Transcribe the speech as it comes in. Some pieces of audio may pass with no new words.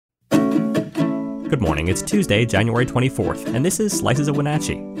Good morning, it's Tuesday, January 24th, and this is Slices of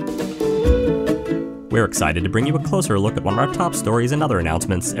Wenatchee. We're excited to bring you a closer look at one of our top stories and other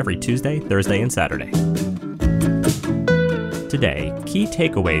announcements every Tuesday, Thursday, and Saturday. Today, key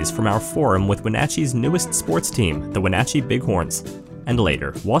takeaways from our forum with Wenatchee's newest sports team, the Wenatchee Bighorns. And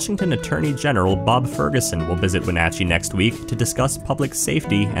later, Washington Attorney General Bob Ferguson will visit Wenatchee next week to discuss public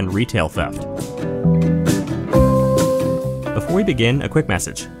safety and retail theft. Before we begin, a quick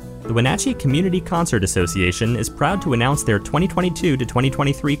message. The Wenatchee Community Concert Association is proud to announce their 2022 to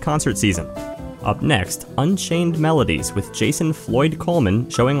 2023 concert season. Up next, Unchained Melodies with Jason Floyd Coleman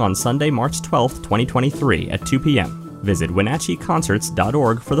showing on Sunday, March 12th, 2023 at 2 p.m. Visit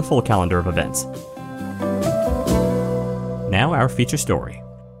WenatcheeConcerts.org for the full calendar of events. Now our feature story.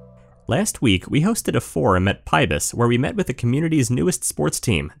 Last week, we hosted a forum at Pybus where we met with the community's newest sports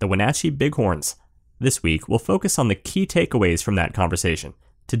team, the Wenatchee Bighorns. This week, we'll focus on the key takeaways from that conversation.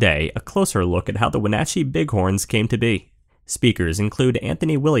 Today, a closer look at how the Wenatchee Bighorns came to be. Speakers include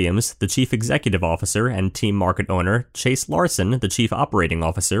Anthony Williams, the Chief Executive Officer and Team Market Owner, Chase Larson, the Chief Operating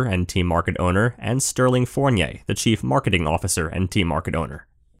Officer and Team Market Owner, and Sterling Fournier, the Chief Marketing Officer and Team Market Owner.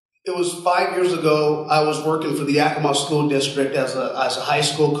 It was 5 years ago. I was working for the Yakima School District as a high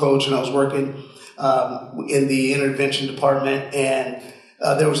school coach, and I was working in the intervention department, and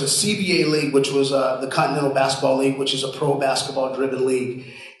there was a CBA league, which was the Continental Basketball League, which is a pro basketball-driven league.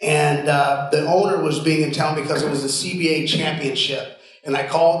 And the owner was being in town because it was the CBA championship. And I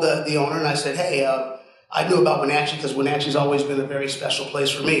called the owner and I said, hey, I knew about Wenatchee because Wenatchee's always been a very special place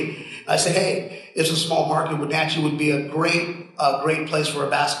for me. I said, hey, it's a small market. Wenatchee would be a great place for a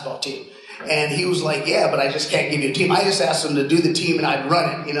basketball team. And he was like, yeah, but I just can't give you a team. I just asked him to do the team and I'd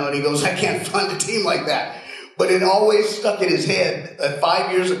run it, and he goes, I can't fund a team like that. But it always stuck in his head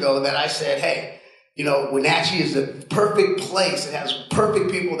 5 years ago that I said, hey, Wenatchee is the perfect place. It has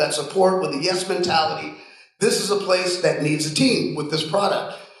perfect people that support with a yes mentality. This is a place that needs a team with this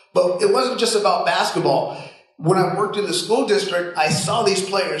product. But it wasn't just about basketball. When I worked in the school district, I saw these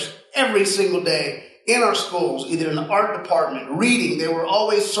players every single day in our schools, either in the art department, reading. They were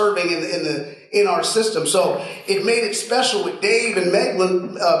always serving in our system. So it made it special with Dave and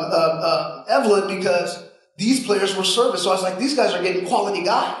Evelyn because these players were service. So I was like, these guys are getting quality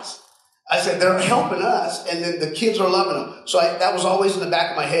guys. I said, they're helping us, and then the kids are loving them. So that was always in the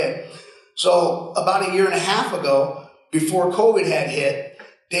back of my head. So about a year and a half ago, before COVID had hit,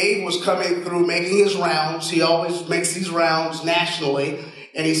 Dave was coming through making his rounds. He always makes these rounds nationally.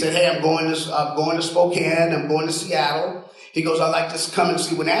 And he said, hey, I'm going to Spokane. I'm going to Seattle. He goes, I'd like to come and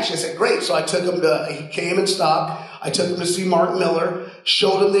see Wenatchee. I said, great. So I took him he came and stopped. I took him to see Mark Miller,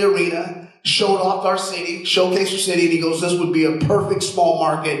 showed him the arena, showed off our city, showcased our city. And he goes, this would be a perfect small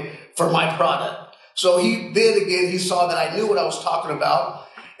market for my product. So he did again. He saw that I knew what I was talking about.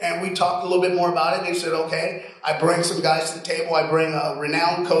 And we talked a little bit more about it. And he said, okay, I bring some guys to the table. I bring a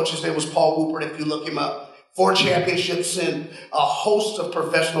renowned coach. His name was Paul Woopert, if you look him up. 4 championships and a host of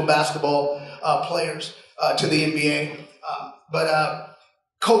professional basketball players to the NBA. But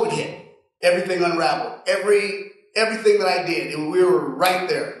COVID hit. Everything unraveled. Everything that I did, we were right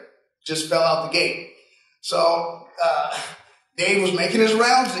there. Just fell out the gate. So Dave was making his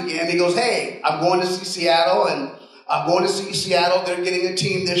rounds again. He goes, hey, I'm going to see Seattle, and I'm going to see Seattle. They're getting a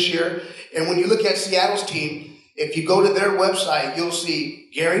team this year. And when you look at Seattle's team, if you go to their website, you'll see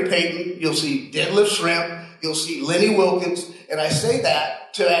Gary Payton, you'll see Deadlift Shrimp, you'll see Lenny Wilkins. And I say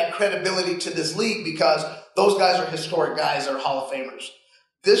that to add credibility to this league because those guys are historic guys. They're Hall of Famers.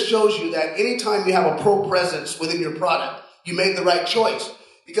 This shows you that anytime you have a pro presence within your product, you made the right choice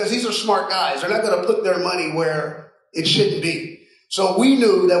because these are smart guys. They're not going to put their money where it shouldn't be. So we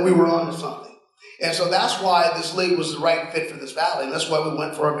knew that we were onto something. And so that's why this league was the right fit for this valley. And that's why we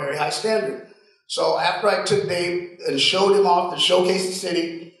went for a very high standard. So after I took Dave and showed him off to showcase the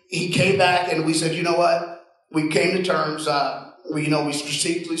city, he came back and we said, you know what? We came to terms. We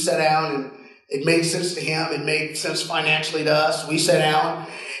strategically sat down and it made sense to him. It made sense financially to us. We sat down.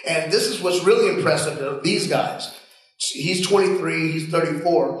 And this is what's really impressive of these guys. He's 23, he's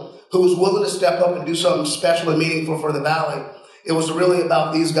 34, who was willing to step up and do something special and meaningful for the valley. It was really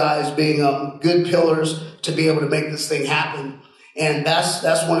about these guys being good pillars to be able to make this thing happen. And that's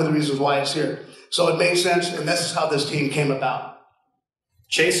one of the reasons why it's here. So it made sense, and this is how this team came about.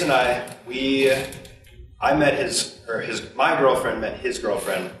 Chase and I met my girlfriend met his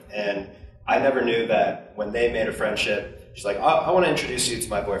girlfriend, and I never knew that when they made a friendship, she's like, I want to introduce you to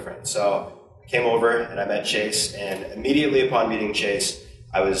my boyfriend. So I came over and I met Chase, and immediately upon meeting Chase,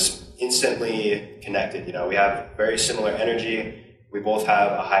 I was instantly connected. We have very similar energy. We both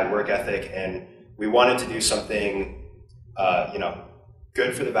have a high work ethic, and we wanted to do something,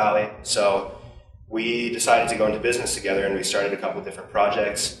 good for the valley. So we decided to go into business together, and we started a couple different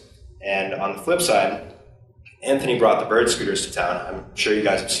projects. And on the flip side, Anthony brought the bird scooters to town. I'm sure you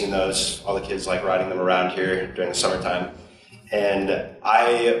guys have seen those. All the kids like riding them around here during the summertime. And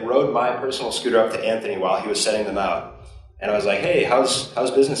I rode my personal scooter up to Anthony while he was setting them out. And I was like, hey,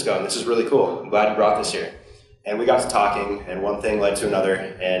 how's business going? This is really cool. I'm glad you brought this here. And we got to talking, and one thing led to another,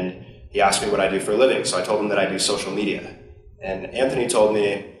 and he asked me what I do for a living. So I told him that I do social media. And Anthony told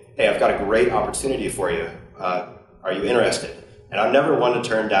me, hey, I've got a great opportunity for you. Are you interested? And I'm never one to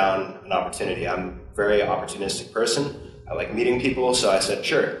turn down an opportunity. I'm a very opportunistic person. I like meeting people, so I said,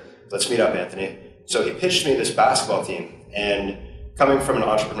 sure, let's meet up, Anthony. So he pitched me this basketball team. And coming from an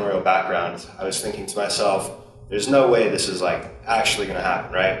entrepreneurial background, I was thinking to myself, there's no way this is like actually going to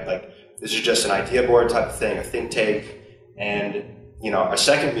happen, right? Like, this is just an idea board type of thing, a think tank. And, you know, our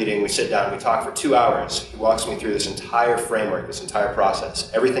second meeting, we sit down, we talk for 2 hours. He walks me through this entire framework, this entire process,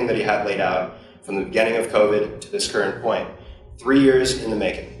 everything that he had laid out from the beginning of COVID to this current point. 3 years in the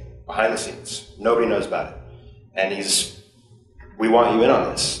making, behind the scenes. Nobody knows about it. And we want you in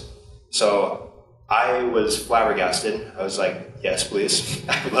on this. So I was flabbergasted. I was like, yes, please.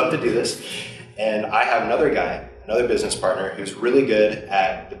 I would love to do this. And I have another guy, another business partner, who's really good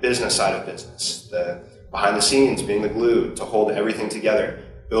at the business side of business, the behind the scenes, being the glue to hold everything together,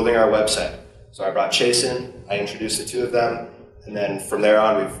 building our website. So I brought Chase in, I introduced the two of them, and then from there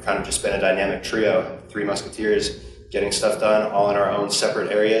on, we've kind of just been a dynamic trio, three musketeers, getting stuff done all in our own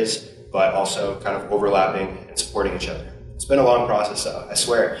separate areas, but also kind of overlapping and supporting each other. It's been a long process, though, I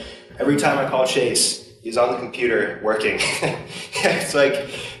swear. Every time I call Chase, he's on the computer working. It's like,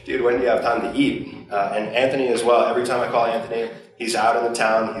 dude, when do you have time to eat? And Anthony as well. Every time I call Anthony, he's out in the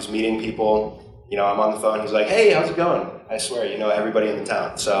town, he's meeting people. You know, I'm on the phone, he's like, hey, how's it going? I swear, you know everybody in the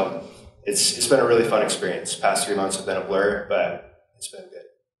town. So it's been a really fun experience. Past 3 months have been a blur, but it's been good.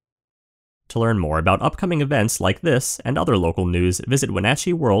 To learn more about upcoming events like this and other local news, visit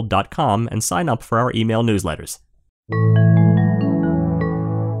WenatcheeWorld.com and sign up for our email newsletters.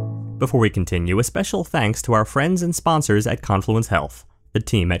 Before we continue, a special thanks to our friends and sponsors at Confluence Health. The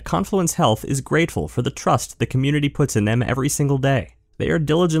team at Confluence Health is grateful for the trust the community puts in them every single day. They are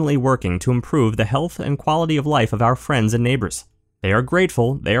diligently working to improve the health and quality of life of our friends and neighbors. They are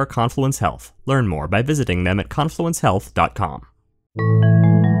grateful. They are Confluence Health. Learn more by visiting them at confluencehealth.com.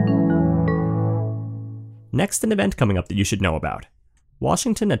 Next, an event coming up that you should know about.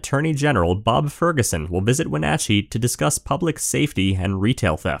 Washington Attorney General Bob Ferguson will visit Wenatchee to discuss public safety and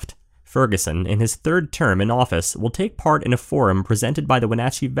retail theft. Ferguson, in his third term in office, will take part in a forum presented by the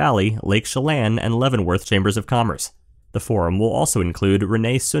Wenatchee Valley, Lake Chelan, and Leavenworth Chambers of Commerce. The forum will also include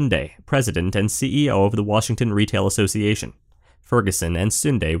Renee Sunday, President and CEO of the Washington Retail Association. Ferguson and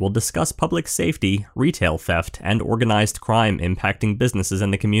Sunday will discuss public safety, retail theft, and organized crime impacting businesses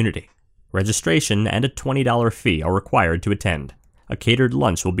and the community. Registration and a $20 fee are required to attend. A catered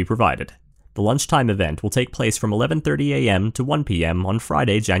lunch will be provided. The lunchtime event will take place from 11:30 a.m. to 1 p.m. on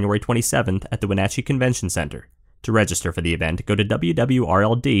Friday, January 27th at the Wenatchee Convention Center. To register for the event, go to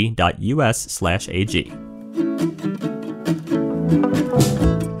wwrld.us/ag.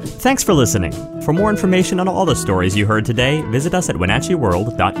 Thanks for listening. For more information on all the stories you heard today, visit us at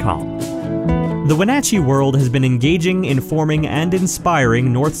WenatcheeWorld.com. The Wenatchee World has been engaging, informing, and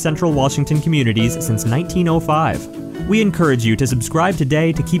inspiring North Central Washington communities since 1905. We encourage you to subscribe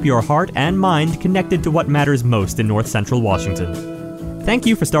today to keep your heart and mind connected to what matters most in North Central Washington. Thank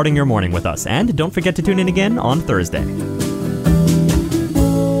you for starting your morning with us, and don't forget to tune in again on Thursday.